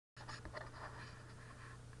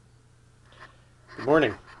Good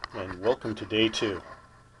morning and welcome to day 2.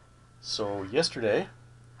 So yesterday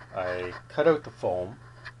I cut out the foam,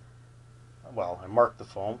 I marked the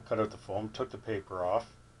foam, cut out the foam, took the paper off,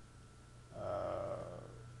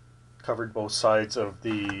 covered both sides of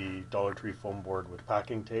the Dollar Tree foam board with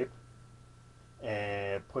packing tape,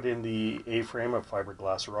 and put in the A-frame of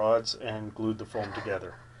fiberglass rods and glued the foam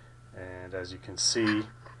together. And as you can see,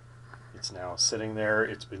 it's now sitting there.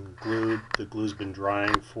 It's been glued. The glue's been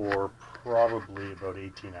drying for probably about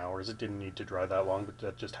 18 hours. It didn't need to dry that long, but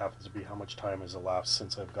that just happens to be how much time has elapsed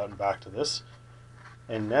since I've gotten back to this.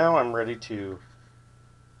 And now I'm ready to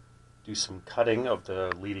do some cutting of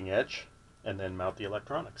the leading edge and then mount the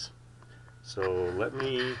electronics. So let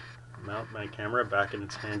me mount my camera back in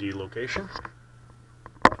its handy location.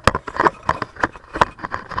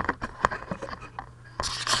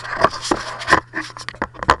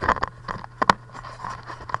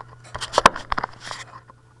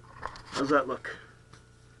 How's that look?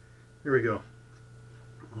 Here we go.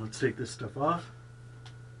 Let's take this stuff off.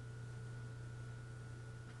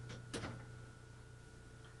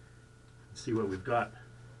 See what we've got.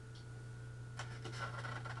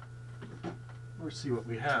 Or see what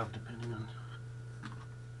we have, depending on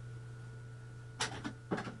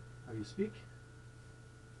how you speak.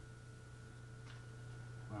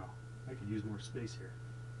 Wow, I could use more space here.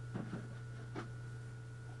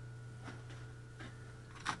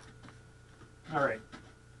 All right.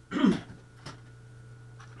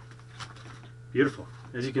 Beautiful.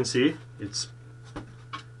 As you can see, it's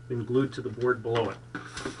been glued to the board below it.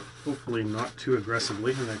 Hopefully not too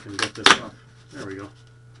aggressively, and I can get this off. There we go.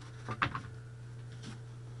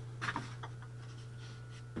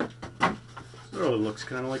 So it looks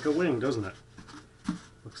kind of like a wing, doesn't it?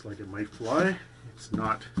 Looks like it might fly. It's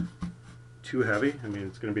not too heavy. I mean,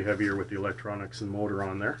 it's going to be heavier with the electronics and motor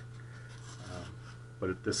on there. But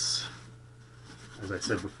at this, as I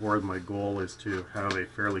said before, my goal is to have a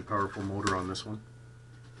fairly powerful motor on this one.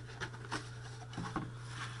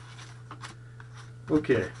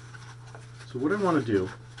 Okay, so what I want to do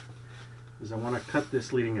is I want to cut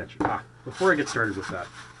this leading edge. Before I get started with that,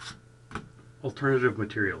 alternative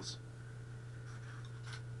materials.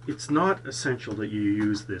 It's not essential that you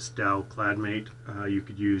use this Dow Cladmate. You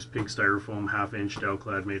could use pink styrofoam, 1/2 inch, Dow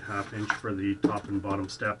Cladmate 1/2 inch for the top and bottom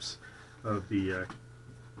steps of the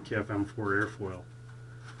KFm-4 Airfoil.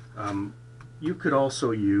 You could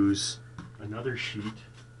also use another sheet,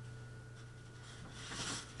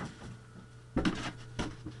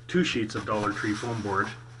 2 sheets of Dollar Tree foam board,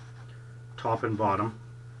 top and bottom,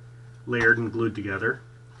 layered and glued together,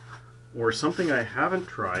 or something I haven't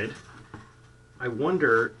tried. I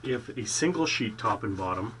wonder if a single sheet top and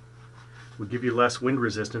bottom would give you less wind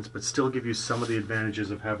resistance but still give you some of the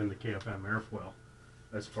advantages of having the KFM airfoil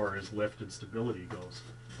as far as lift and stability goes.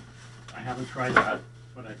 I haven't tried that,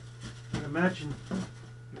 but I imagine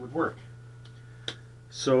it would work.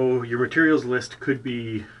 So your materials list could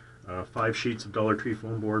be 5 sheets of Dollar Tree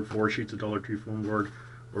foam board, 4 sheets of Dollar Tree foam board,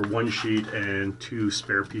 or 1 sheet and 2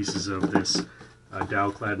 spare pieces of this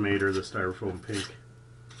Dow Cladmate or the styrofoam pink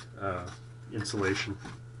insulation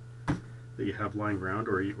that you have lying around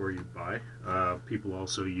or you buy. People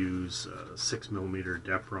also use 6mm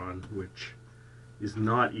Depron, which is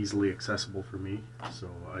not easily accessible for me, so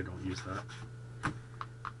I don't use that.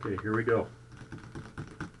 Okay, here we go.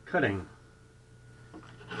 Cutting.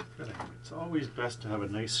 It's always best to have a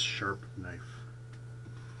nice sharp knife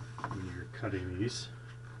when you're cutting these.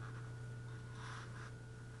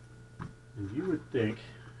 And you would think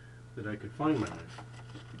that I could find my knife.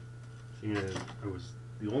 Seeing as I was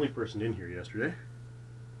the only person in here yesterday,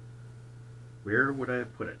 where would I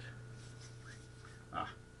have put it?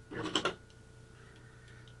 Here.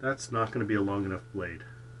 That's not going to be a long enough blade.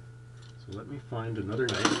 So let me find another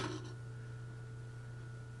knife,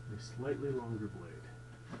 a slightly longer blade.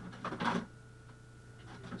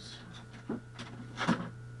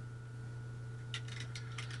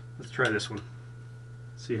 Let's try this one,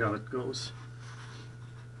 see how it goes.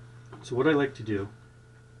 So what I like to do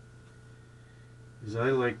is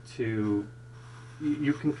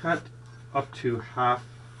you can cut up to half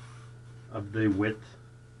of the width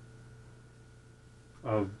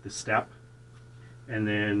of the step and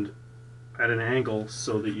then at an angle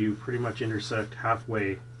so that you pretty much intersect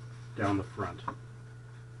halfway down the front.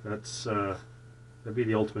 That'd be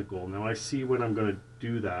the ultimate goal. Now I see when I'm going to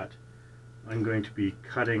do that, I'm going to be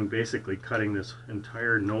basically cutting this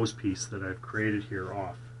entire nose piece that I've created here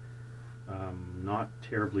off. Not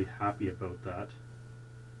terribly happy about that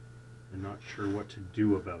and not sure what to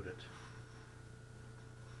do about it.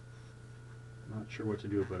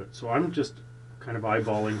 So I'm just kind of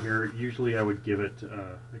eyeballing here. Usually I would give it,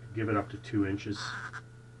 I could give it up to 2 inches.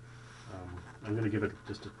 I'm going to give it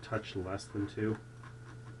just a touch less than 2.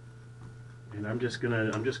 And I'm just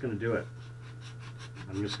gonna do it.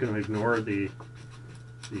 I'm just gonna ignore the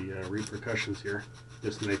repercussions here.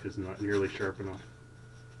 This knife is not nearly sharp enough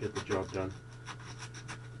to get the job done.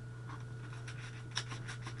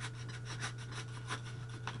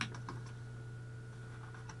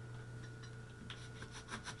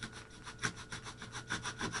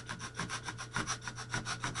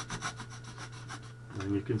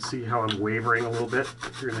 And you can see how I'm wavering a little bit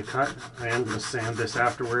during the cut. I am going to sand this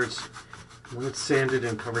afterwards. When it's sanded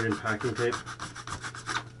and covered in packing tape,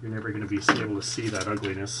 you're never going to be able to see that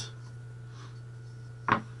ugliness.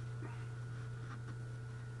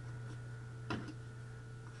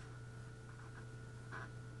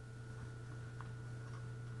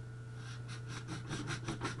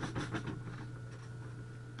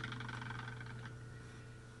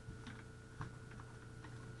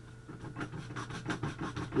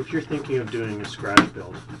 If you're thinking of doing a scratch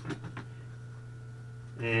build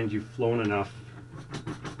and you've flown enough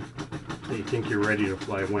that you think you're ready to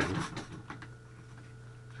fly a wing,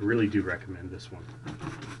 I really do recommend this one.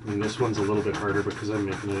 I mean, this one's a little bit harder because I'm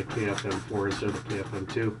making it a KFm-4 instead of a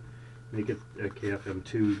KFm-2. Make it a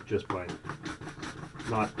KFm-2 just by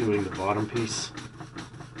not doing the bottom piece.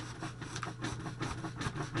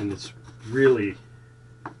 And it's really,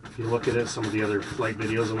 if you look at it, some of the other flight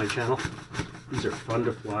videos on my channel, these are fun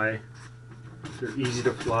to fly, they're easy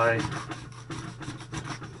to fly,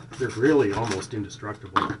 they're really almost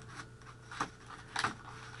indestructible.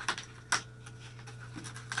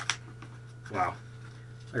 Wow,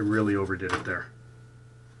 I really overdid it there.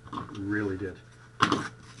 Really did.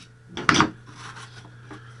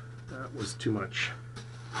 That was too much.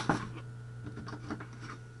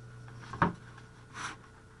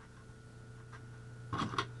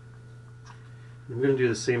 I'm going to do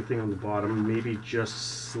the same thing on the bottom, maybe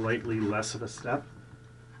just slightly less of a step.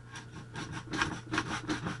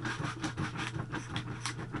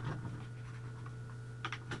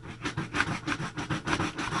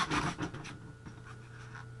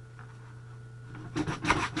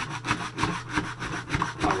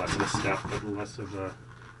 Not less of a step, but less of a,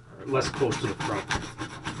 less close to the front.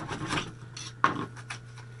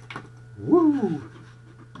 Woo!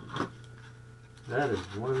 That is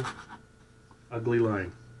one ugly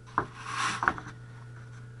line. Let's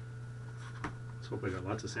hope I got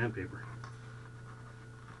lots of sandpaper.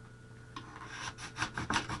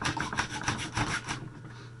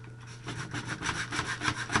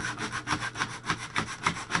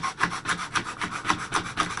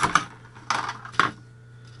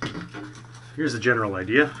 Here's the general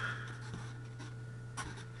idea.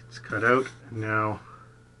 It's cut out, and now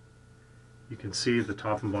you can see the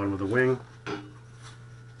top and bottom of the wing.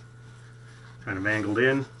 Kind of angled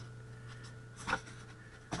in.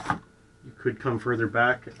 You could come further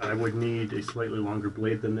back. I would need a slightly longer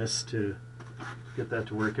blade than this to get that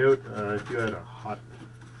to work out. If you had a hot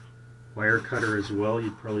wire cutter as well,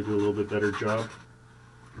 you'd probably do a little bit better job.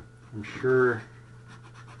 I'm sure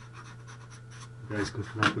you guys can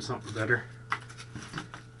come up with something better.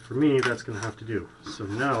 For me, that's going to have to do. So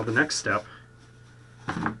now the next step,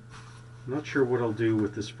 I'm not sure what I'll do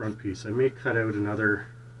with this front piece. I may cut out another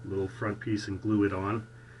little front piece and glue it on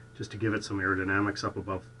just to give it some aerodynamics up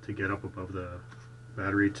above, to get up above the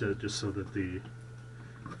battery, to just so that the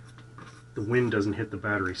wind doesn't hit the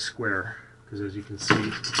battery square, because as you can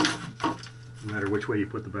see, no matter which way you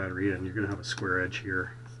put the battery in, you're going to have a square edge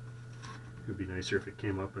here. It would be nicer if it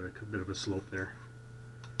came up at a bit of a slope there.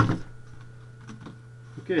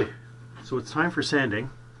 Okay, so it's time for sanding,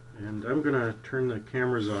 and I'm going to turn the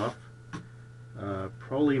cameras off,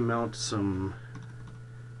 probably mount some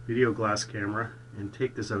video glass camera and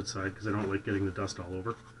take this outside because I don't like getting the dust all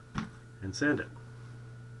over, and sand it.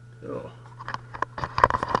 So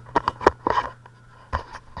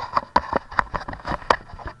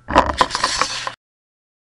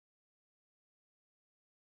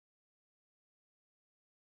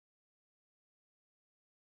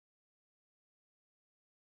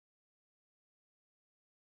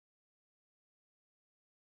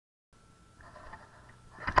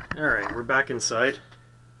alright, we're back inside.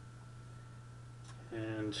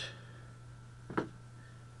 And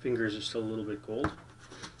fingers are still a little bit cold.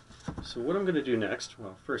 So what I'm going to do next,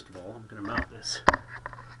 well, first of all, I'm going to mount this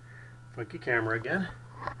funky camera again.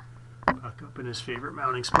 Back up in his favorite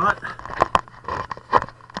mounting spot.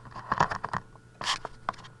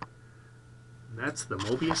 That's the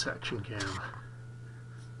Mobius Action Cam.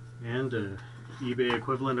 And an eBay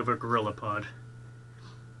equivalent of a Gorilla Pod.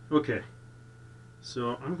 Okay,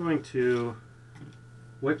 so I'm going to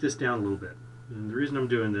wipe this down a little bit. And the reason I'm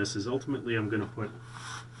doing this is ultimately I'm going to put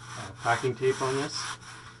packing tape on this.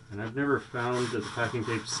 And I've never found that the packing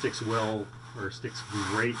tape sticks well or sticks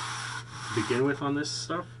great to begin with on this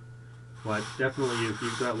stuff. But definitely if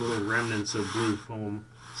you've got little remnants of blue foam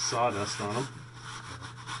sawdust on them,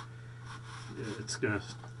 it's going to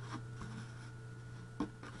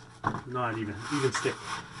not even stick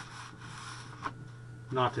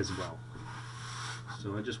not as well.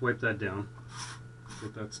 So I just wipe that down,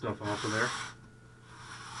 get that stuff off of there.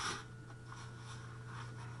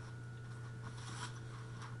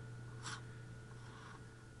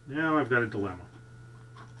 Now I've got a dilemma.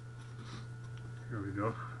 Here we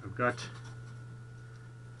go. I've got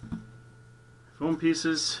foam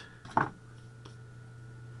pieces.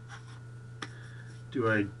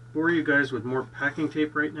 Do I bore you guys with more packing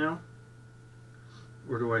tape right now?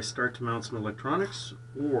 Or do I start to mount some electronics?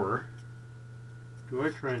 Or do I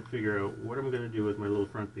try and figure out what I'm going to do with my little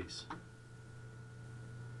front piece?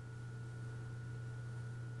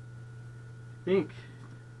 I think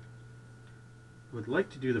I would like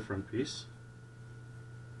to do the front piece.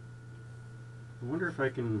 I wonder if I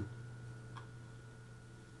can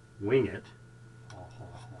wing it.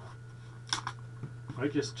 I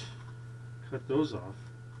just cut those off.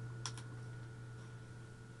 I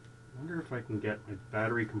wonder if I can get my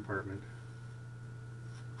battery compartment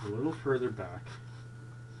a little further back.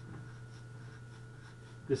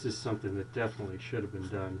 This is something that definitely should have been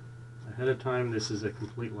done ahead of time. This is a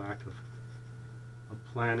complete lack of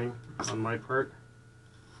planning on my part.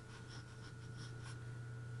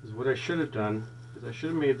 Because what I should have done is I should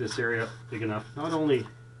have made this area big enough. Not only,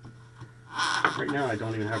 right now I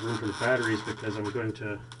don't even have room for the batteries because I'm going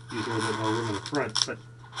to use a little bit more room in the front, but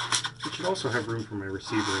it should also have room for my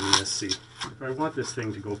receiver and ESC. If I want this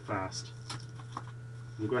thing to go fast,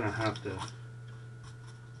 I'm going to have to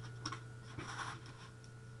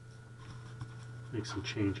make some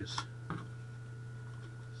changes.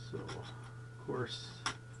 So, of course,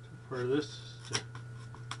 part of this,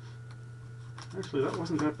 actually that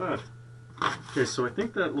wasn't that bad. Okay, so I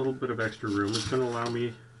think that little bit of extra room is going to allow me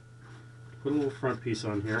to put a little front piece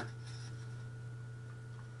on here.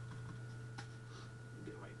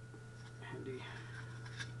 Get my handy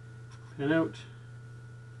pen out.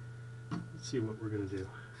 Let's see what we're going to do.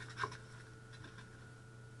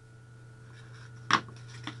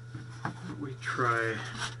 We try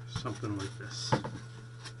something like this.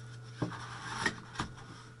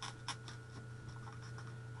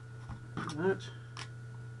 That.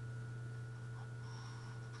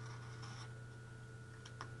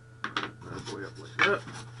 That boy up like that.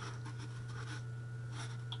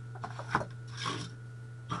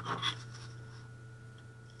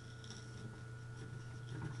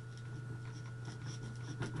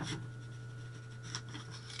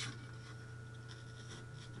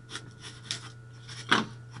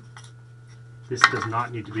 This does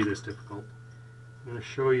not need to be this difficult. I'm going to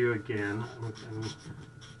show you again.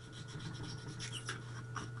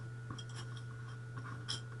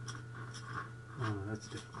 Oh, that's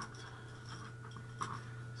difficult.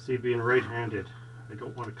 See, being right-handed, I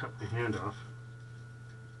don't want to cut my hand off.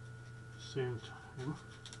 Same time, I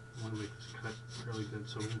want to make this cut fairly good,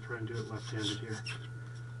 so I'm going to try and do it left-handed here.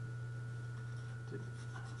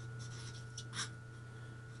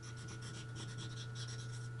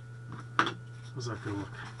 How's that going to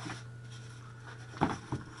look?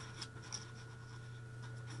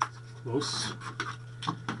 Close.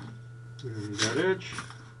 We're going to need that edge.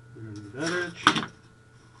 We're going to need that edge.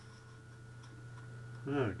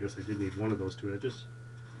 Oh, I guess I did need one of those two edges.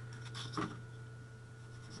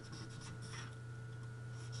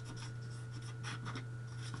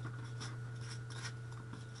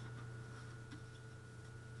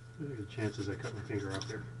 What are the chances I cut my finger off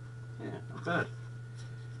there? Yeah, not bad.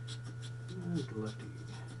 And the lefty.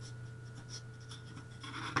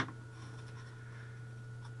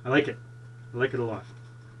 I like it. I like it a lot.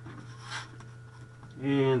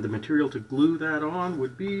 And the material to glue that on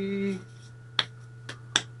would be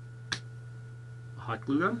a hot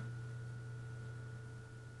glue gun.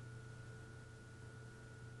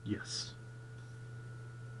 Yes.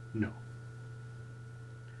 No.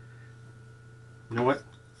 You know what?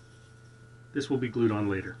 This will be glued on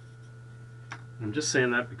later. I'm just saying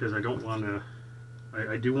that because I don't want to,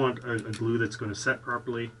 I do want a glue that's going to set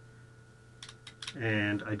properly,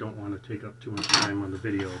 and I don't want to take up too much time on the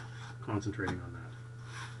video concentrating on that.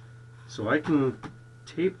 So I can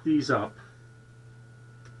tape these up.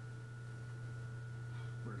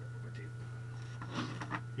 Where did I put my tape?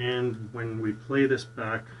 And when we play this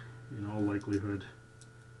back, in all likelihood,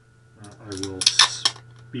 I will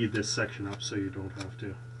speed this section up so you don't have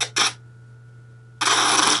to.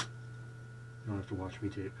 don't have to watch me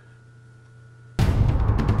tape.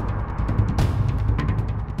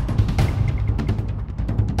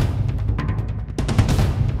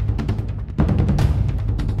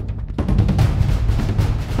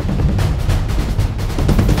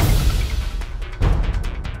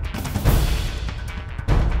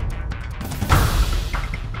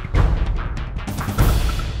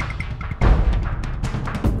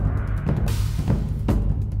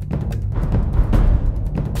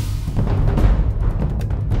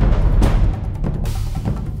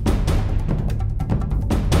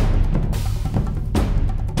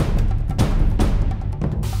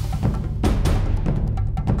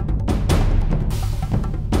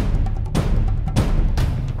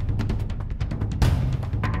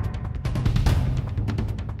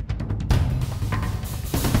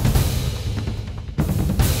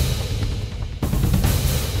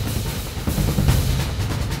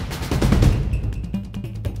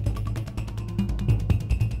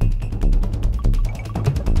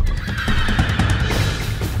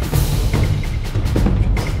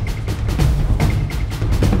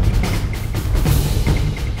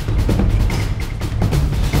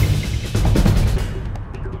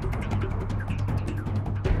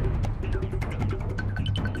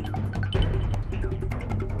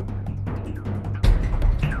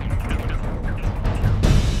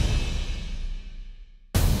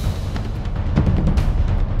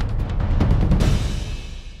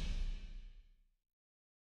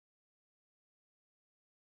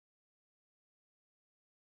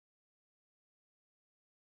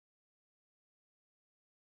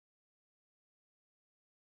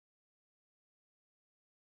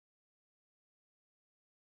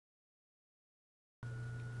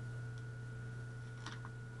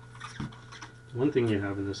 One thing you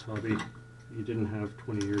have in this hobby you didn't have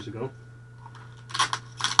 20 years ago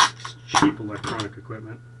is cheap electronic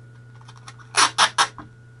equipment.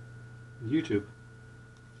 YouTube.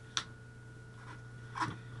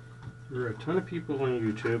 There are a ton of people on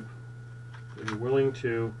YouTube that are willing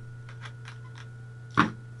to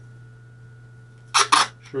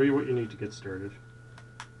show you what you need to get started.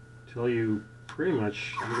 Tell you pretty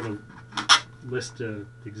much, I'm going to list the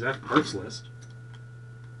exact parts list.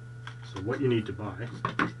 So what you need to buy.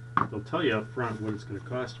 They'll tell you up front what it's going to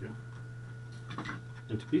cost you.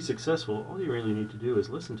 And to be successful, all you really need to do is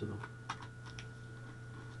listen to them.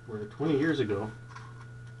 Where 20 years ago,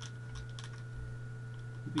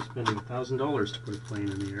 you'd be spending $1,000 to put a plane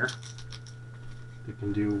in the air that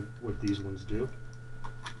can do what these ones do.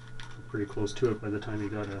 Pretty close to it by the time you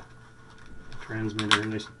got a transmitter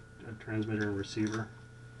and receiver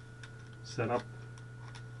set up.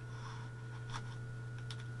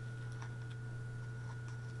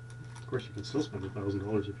 Of course, you can still spend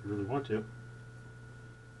 $1,000 if you really want to.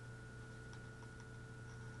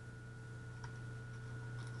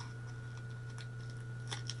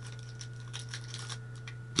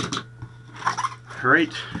 All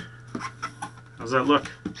right, how's that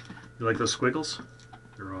look? You like those squiggles?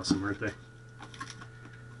 They're awesome, aren't they?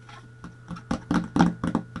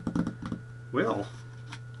 Well,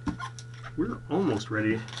 we're almost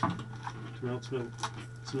ready to mount some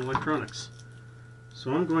electronics.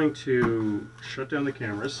 So I'm going to shut down the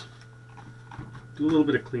cameras, do a little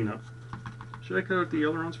bit of cleanup. Should I cut out the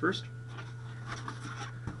ailerons first?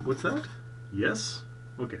 What's that? Yes?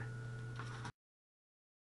 Okay.